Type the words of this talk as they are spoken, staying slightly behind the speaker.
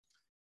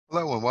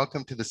Hello and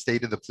welcome to the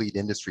State of the Fleet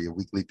Industry, a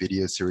weekly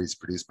video series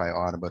produced by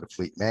Automotive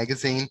Fleet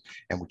Magazine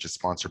and which is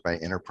sponsored by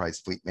Enterprise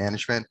Fleet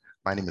Management.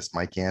 My name is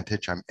Mike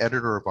Antich. I'm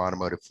editor of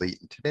Automotive Fleet,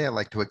 and today I'd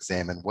like to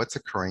examine what's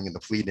occurring in the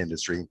fleet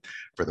industry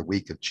for the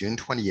week of June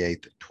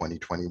 28th,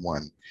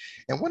 2021.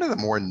 And one of the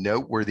more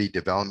noteworthy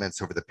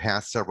developments over the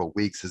past several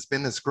weeks has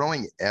been this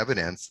growing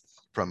evidence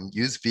from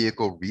used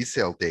vehicle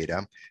resale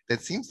data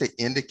that seems to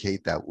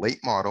indicate that late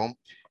model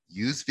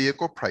used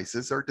vehicle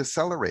prices are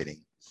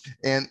decelerating.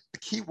 And the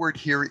key word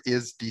here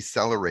is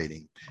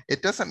decelerating.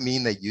 It doesn't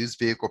mean that used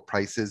vehicle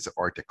prices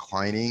are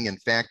declining. In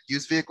fact,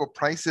 used vehicle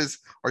prices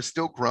are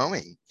still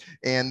growing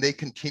and they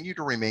continue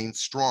to remain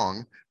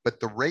strong, but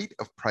the rate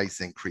of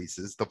price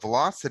increases, the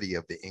velocity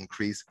of the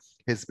increase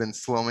has been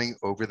slowing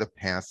over the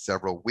past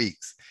several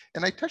weeks.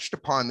 And I touched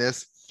upon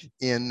this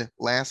in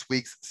last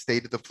week's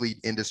State of the Fleet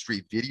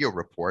Industry video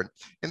report.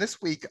 And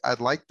this week, I'd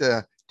like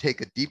to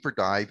take a deeper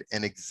dive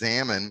and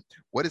examine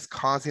what is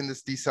causing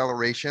this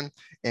deceleration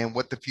and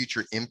what the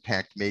future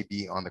impact may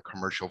be on the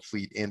commercial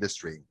fleet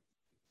industry.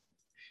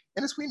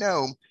 And as we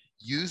know,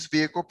 used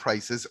vehicle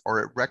prices are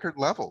at record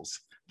levels,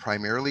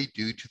 primarily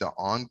due to the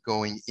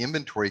ongoing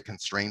inventory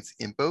constraints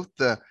in both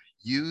the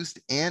used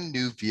and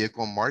new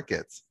vehicle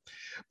markets.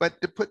 But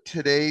to put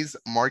today's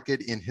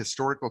market in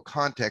historical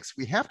context,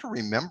 we have to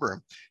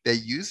remember that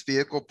used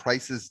vehicle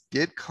prices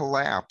did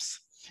collapse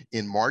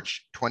in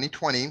March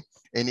 2020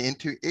 and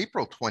into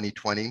April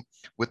 2020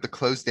 with the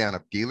close down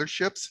of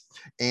dealerships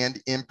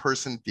and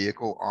in-person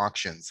vehicle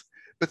auctions.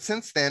 But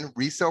since then,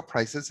 resale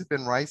prices have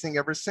been rising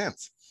ever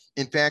since.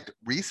 In fact,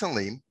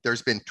 recently,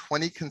 there's been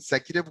 20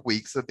 consecutive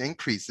weeks of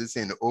increases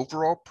in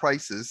overall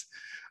prices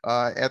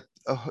at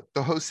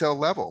the wholesale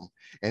level.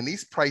 And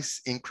these price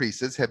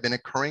increases have been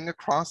occurring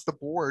across the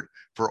board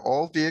for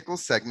all vehicle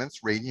segments,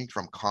 ranging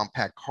from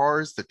compact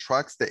cars, the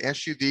trucks, the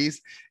SUVs,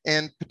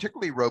 and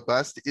particularly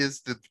robust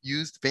is the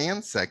used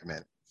van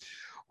segment.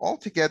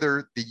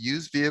 Altogether, the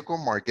used vehicle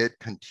market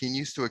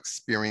continues to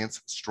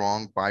experience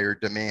strong buyer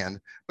demand.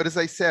 But as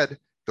I said,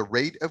 the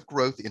rate of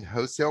growth in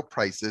wholesale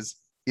prices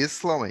is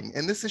slowing,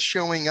 and this is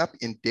showing up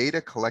in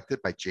data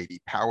collected by J.D.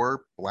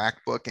 Power,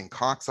 Black Book, and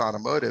Cox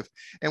Automotive.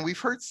 And we've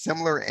heard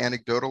similar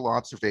anecdotal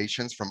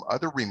observations from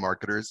other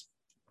remarketers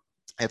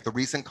at the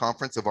recent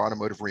Conference of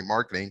Automotive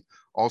Remarketing,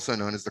 also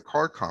known as the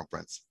CAR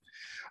Conference.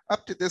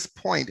 Up to this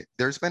point,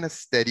 there's been a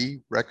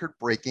steady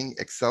record-breaking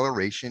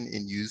acceleration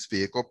in used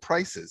vehicle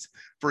prices.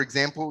 For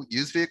example,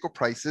 used vehicle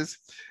prices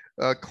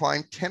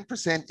climbed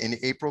 10% in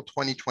April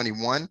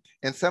 2021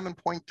 and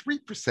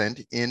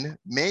 7.3% in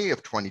May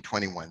of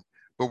 2021.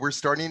 But we're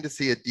starting to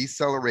see a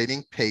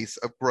decelerating pace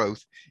of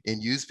growth in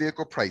used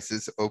vehicle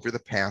prices over the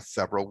past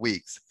several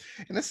weeks.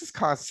 And this has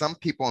caused some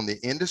people in the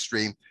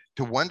industry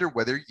to wonder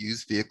whether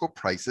used vehicle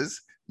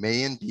prices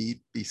may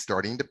indeed be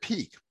starting to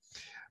peak.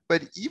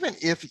 But even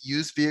if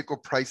used vehicle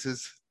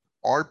prices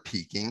are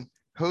peaking,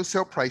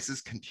 wholesale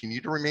prices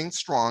continue to remain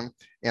strong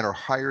and are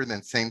higher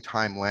than same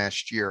time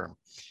last year.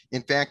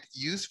 In fact,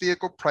 used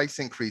vehicle price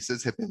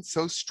increases have been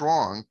so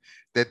strong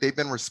that they've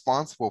been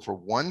responsible for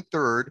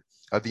 1/3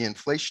 of the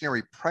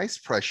inflationary price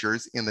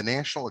pressures in the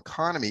national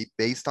economy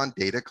based on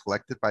data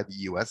collected by the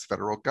US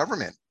federal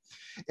government.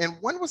 And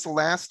when was the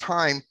last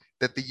time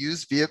that the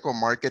used vehicle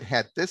market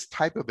had this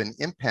type of an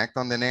impact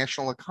on the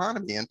national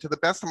economy? And to the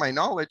best of my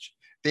knowledge,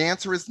 the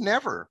answer is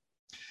never.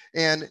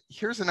 And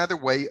here's another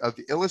way of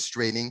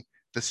illustrating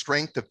the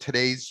strength of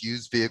today's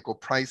used vehicle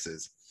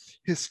prices.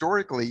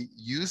 Historically,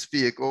 used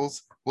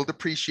vehicles will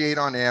depreciate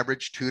on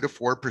average 2 to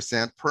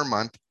 4% per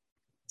month.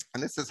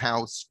 And this is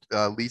how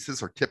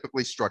leases are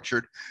typically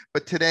structured.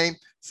 But today,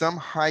 some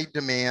high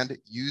demand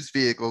used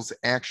vehicles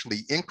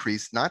actually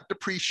increased, not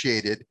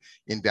depreciated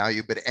in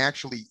value, but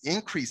actually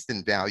increased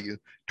in value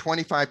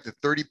 25 to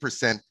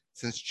 30%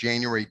 since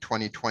January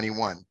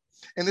 2021.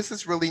 And this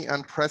is really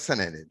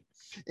unprecedented.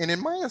 And in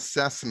my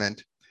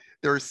assessment,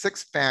 there are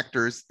 6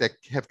 factors that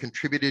have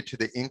contributed to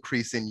the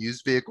increase in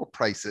used vehicle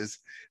prices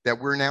that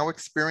we're now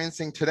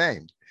experiencing today.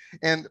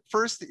 And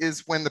first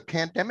is when the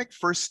pandemic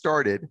first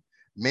started,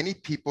 many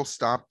people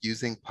stopped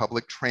using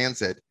public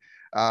transit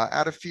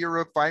out of fear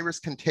of virus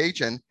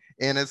contagion.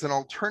 And as an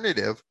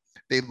alternative,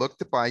 they looked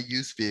to buy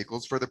used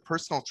vehicles for their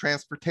personal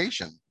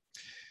transportation.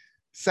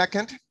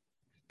 Second,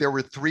 there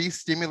were 3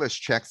 stimulus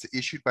checks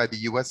issued by the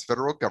US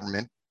federal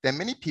government that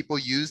many people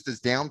used as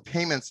down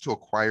payments to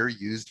acquire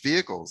used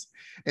vehicles.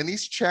 And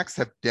these checks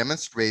have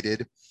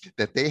demonstrated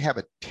that they have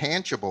a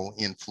tangible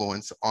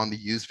influence on the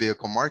used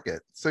vehicle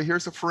market. So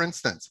here's a for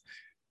instance.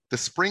 The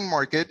spring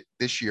market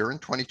this year in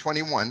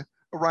 2021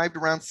 arrived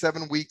around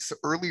 7 weeks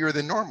earlier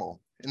than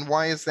normal. And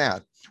why is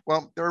that?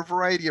 Well, there are a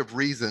variety of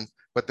reasons,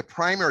 but the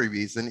primary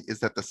reason is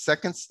that the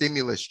second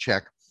stimulus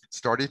check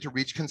started to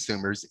reach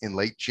consumers in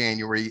late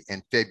January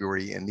and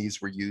February, and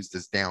these were used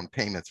as down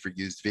payments for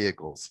used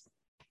vehicles.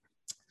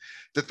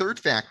 The third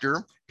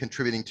factor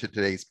contributing to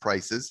today's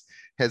prices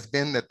has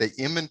been that the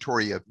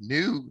inventory of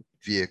new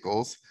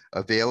vehicles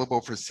available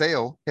for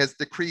sale has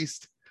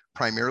decreased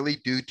primarily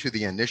due to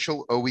the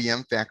initial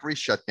OEM factory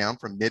shutdown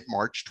from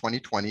mid-March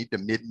 2020 to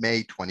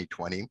mid-May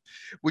 2020,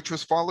 which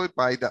was followed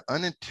by the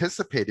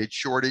unanticipated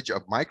shortage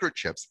of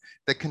microchips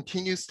that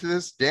continues to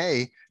this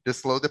day to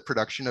slow the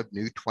production of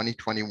new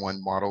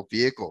 2021 model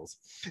vehicles.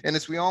 And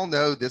as we all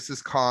know, this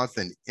has caused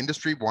an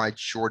industry-wide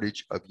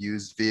shortage of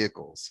used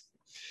vehicles.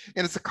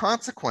 And as a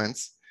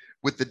consequence,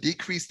 with the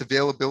decreased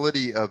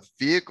availability of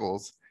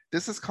vehicles,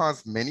 this has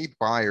caused many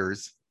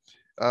buyers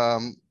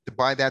to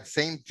buy that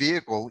same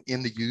vehicle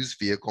in the used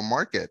vehicle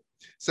market.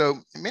 So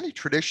many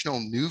traditional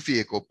new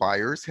vehicle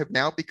buyers have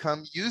now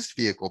become used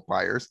vehicle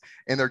buyers,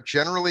 and they're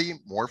generally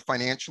more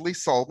financially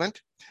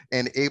solvent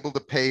and able to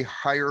pay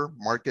higher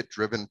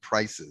market-driven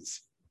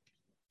prices.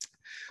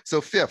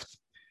 So fifth,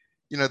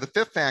 the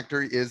fifth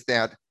factor is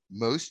that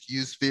most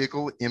used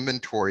vehicle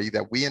inventory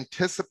that we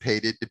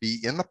anticipated to be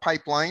in the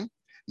pipeline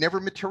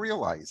never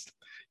materialized.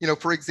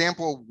 For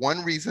example,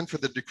 one reason for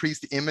the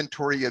decreased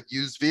inventory of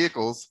used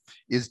vehicles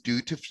is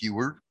due to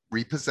fewer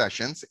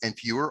repossessions and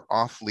fewer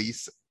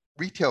off-lease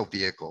retail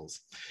vehicles.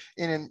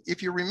 And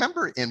if you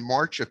remember, in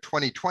March of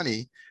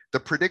 2020, the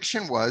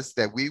prediction was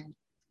that we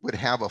would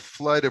have a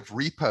flood of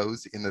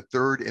repos in the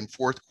third and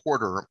fourth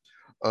quarter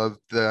of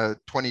the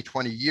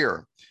 2020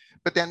 year.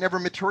 But that never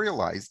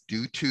materialized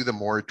due to the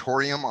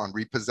moratorium on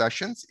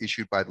repossessions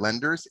issued by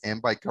lenders and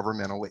by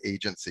governmental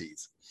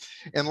agencies.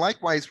 And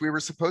likewise, we were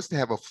supposed to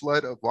have a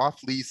flood of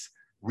off-lease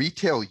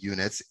retail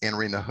units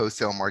entering the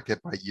wholesale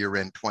market by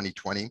year-end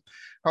 2020.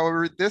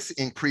 However, this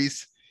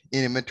increase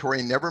in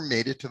inventory never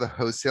made it to the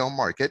wholesale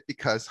market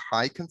because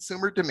high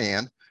consumer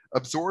demand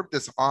absorbed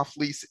this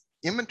off-lease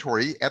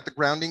inventory at the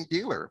grounding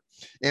dealer.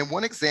 And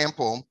one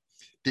example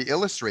to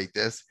illustrate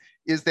this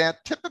is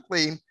that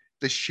typically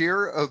the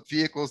share of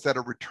vehicles that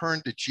are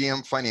returned to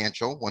GM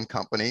Financial, one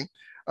company,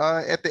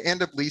 at the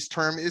end of lease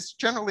term is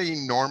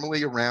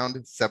normally around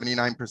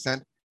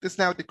 79%. This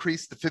now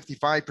decreased to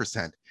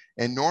 55%.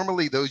 And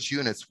normally those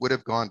units would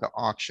have gone to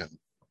auction.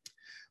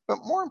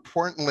 But more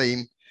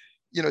importantly,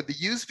 the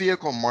used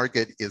vehicle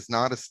market is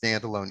not a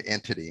standalone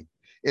entity.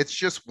 It's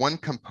just one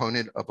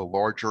component of a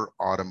larger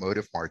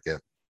automotive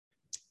market.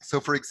 So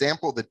for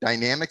example, the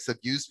dynamics of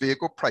used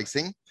vehicle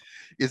pricing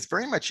is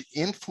very much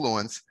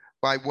influenced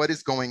by what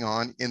is going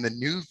on in the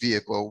new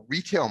vehicle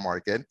retail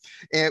market,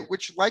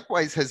 which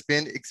likewise has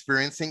been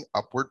experiencing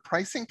upward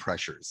pricing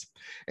pressures.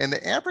 And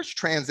the average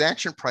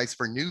transaction price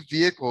for new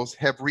vehicles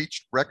have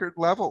reached record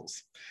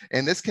levels.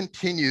 And this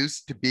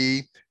continues to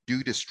be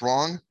due to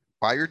strong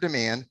buyer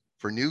demand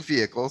for new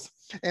vehicles.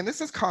 And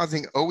this is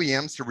causing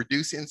OEMs to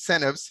reduce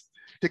incentives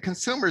to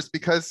consumers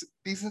because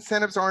these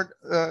incentives aren't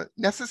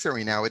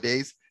necessary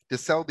nowadays to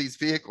sell these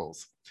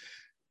vehicles.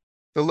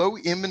 The low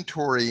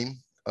inventory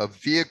of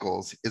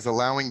vehicles is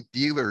allowing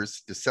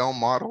dealers to sell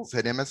models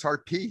at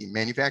MSRP,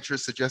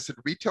 manufacturer's suggested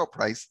retail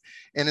price,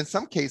 and in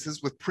some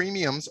cases with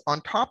premiums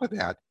on top of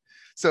that.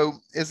 So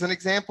as an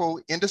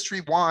example,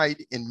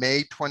 industry-wide in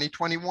May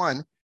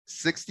 2021,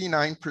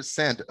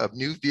 69% of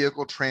new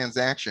vehicle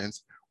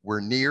transactions were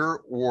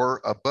near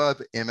or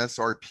above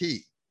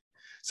MSRP.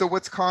 So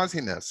what's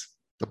causing this?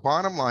 The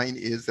bottom line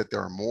is that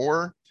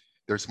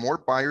there's more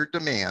buyer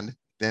demand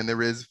than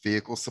there is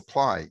vehicle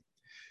supply.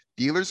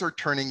 Dealers are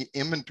turning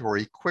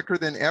inventory quicker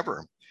than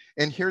ever.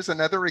 And here's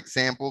another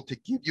example to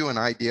give you an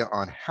idea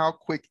on how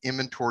quick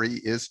inventory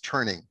is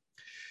turning.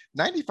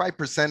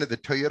 95% of the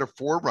Toyota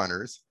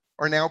 4Runners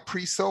are now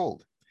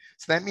pre-sold.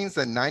 So that means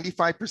that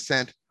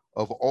 95%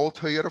 of all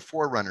Toyota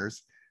 4Runners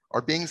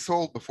are being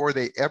sold before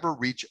they ever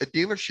reach a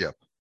dealership.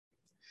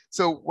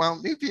 So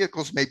while new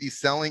vehicles may be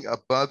selling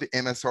above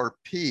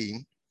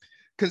MSRP,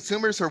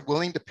 consumers are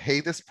willing to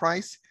pay this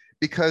price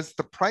because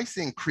the price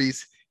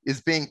increase is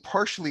being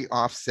partially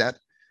offset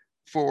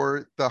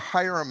for the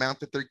higher amount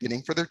that they're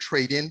getting for their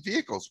trade-in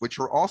vehicles, which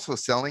are also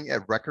selling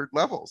at record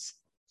levels.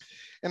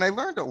 And I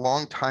learned a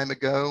long time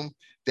ago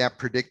that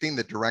predicting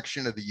the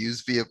direction of the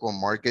used vehicle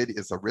market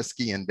is a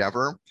risky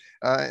endeavor,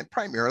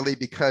 primarily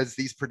because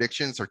these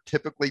predictions are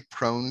typically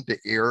prone to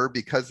error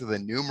because of the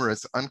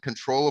numerous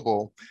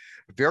uncontrollable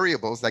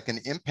variables that can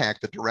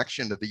impact the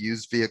direction of the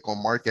used vehicle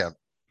market.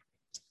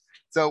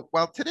 So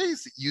while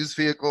today's used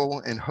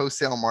vehicle and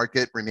wholesale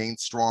market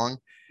remains strong,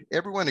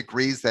 everyone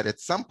agrees that at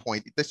some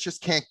point, this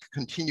just can't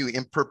continue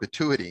in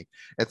perpetuity.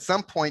 At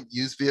some point,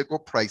 used vehicle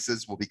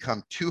prices will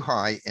become too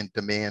high and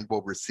demand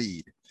will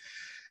recede.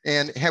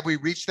 And have we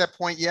reached that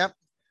point yet?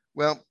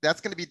 Well,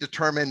 that's going to be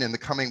determined in the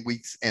coming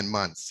weeks and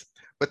months.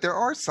 But there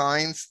are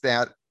signs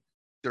that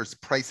there's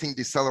pricing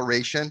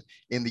deceleration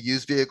in the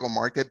used vehicle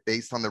market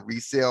based on the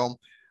resale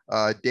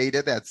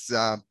data that's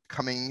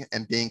coming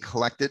and being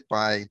collected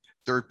by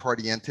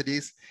third-party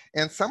entities.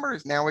 And some are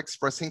now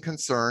expressing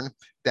concern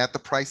that the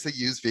price of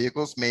used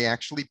vehicles may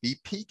actually be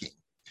peaking.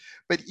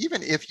 But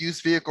even if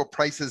used vehicle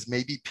prices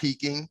may be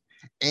peaking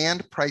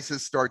and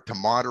prices start to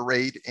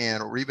moderate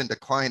or even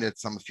decline at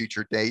some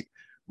future date,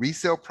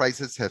 resale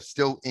prices have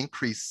still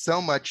increased so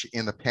much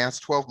in the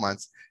past 12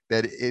 months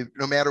that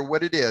no matter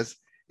what it is,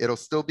 it'll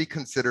still be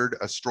considered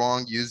a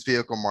strong used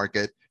vehicle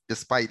market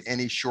despite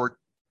any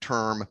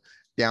short-term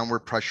downward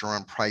pressure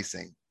on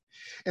pricing.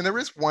 And there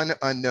is one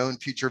unknown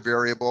future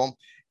variable,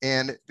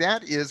 and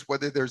that is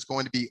whether there's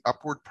going to be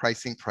upward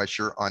pricing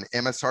pressure on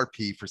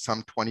MSRP for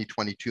some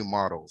 2022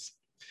 models.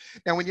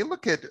 Now, when you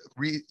look at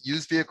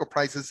used vehicle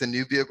prices and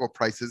new vehicle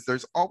prices,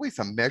 there's always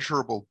a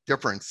measurable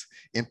difference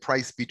in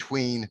price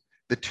between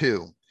the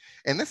two.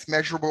 And this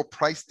measurable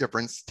price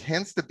difference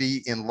tends to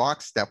be in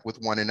lockstep with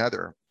one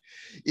another.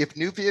 If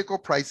new vehicle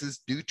prices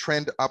do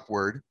trend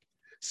upward,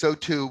 so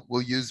too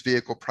will used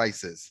vehicle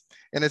prices.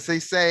 And as they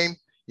say,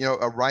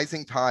 a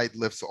rising tide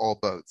lifts all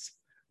boats.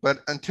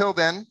 But until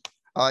then,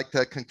 I'd like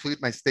to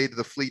conclude my state of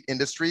the fleet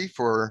industry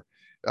for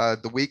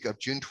the week of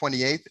June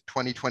 28th,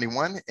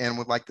 2021, and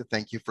would like to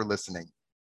thank you for listening.